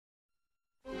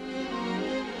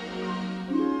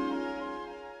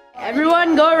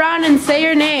Everyone go around and say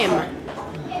your name.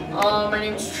 My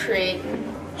name's Trayton.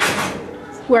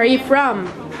 Where are you from?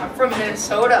 I'm from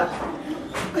Minnesota.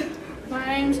 My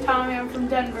name's Tommy, I'm from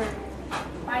Denver.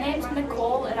 My name's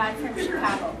Nicole and I'm from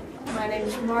Chicago. My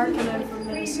name's Mark and I'm from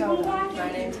Minnesota.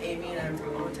 My name's Amy and I'm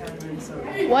from Old Town,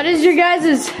 Minnesota. What is your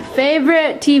guys'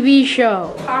 favorite TV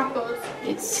show? Tacos.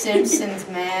 It's Simpsons,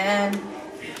 man.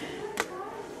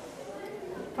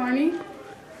 Barney.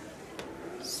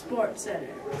 Sports Center.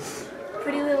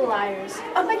 Pretty Little Liars.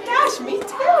 Oh my gosh, me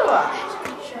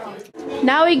too!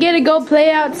 Now we get to go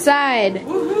play outside.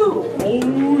 Woohoo!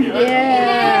 Oh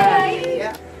yeah.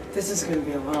 Yeah. This is gonna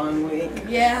be a long week.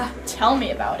 Yeah, tell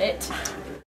me about it.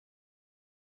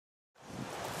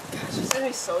 Gosh, this is gonna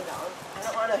be so dumb. I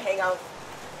don't want to hang out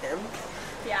with him.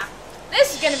 Yeah.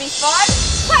 This is gonna be fun.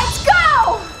 Let's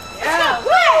go! Yeah.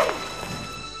 Woo!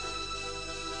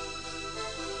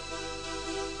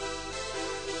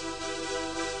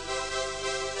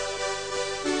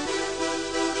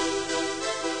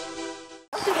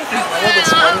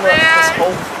 This whole week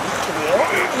to you?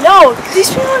 No, these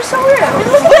people are so weird. I'm in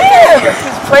the Where?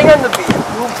 He's playing on the bees.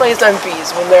 Who plays on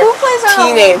bees when they're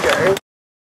teenagers?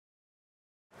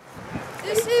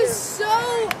 This is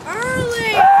so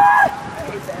early.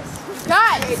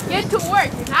 Guys, get to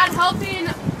work. You're not helping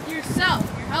yourself.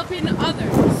 You're helping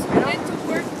others. Get to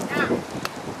work now.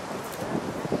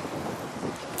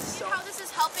 See how this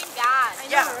is helping God.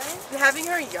 Yeah, and having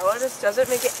her yell at us doesn't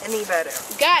make it any better.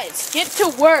 Guys, get to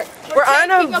work. We're on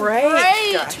taking a break.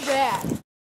 Gosh. Back.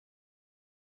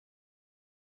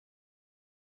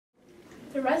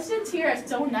 The residents here are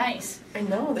so nice. I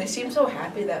know, they seem so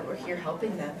happy that we're here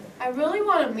helping them. I really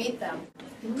want to meet them.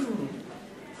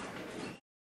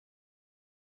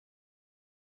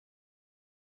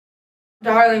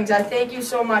 Darlings, I thank you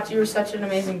so much. You were such an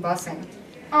amazing blessing.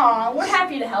 Aw, we're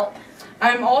happy to help.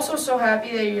 I'm also so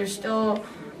happy that you're still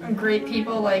great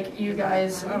people like you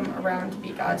guys around to be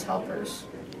God's helpers.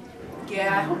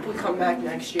 Yeah, I hope we come back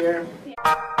next year.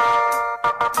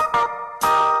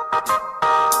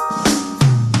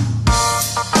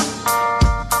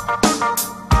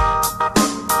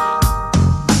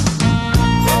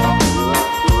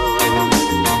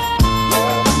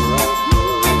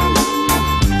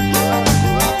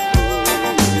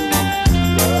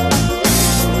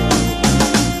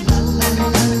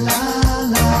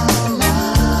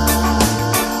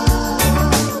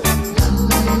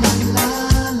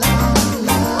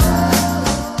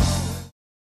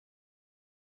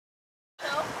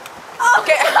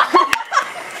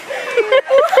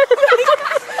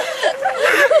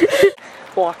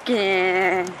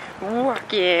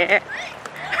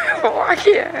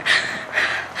 Walking.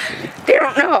 They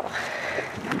don't know.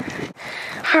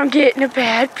 I'm getting a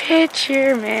bad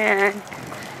picture, man.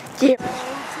 Yeah.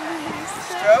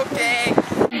 Stroking.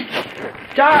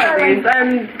 Darlings,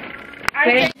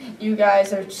 you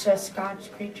guys are just God's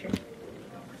creatures.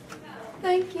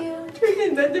 Thank you.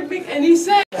 That didn't make any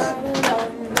sense.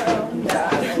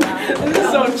 This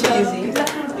is so cheesy.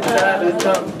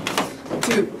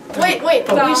 Wait,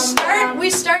 We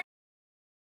start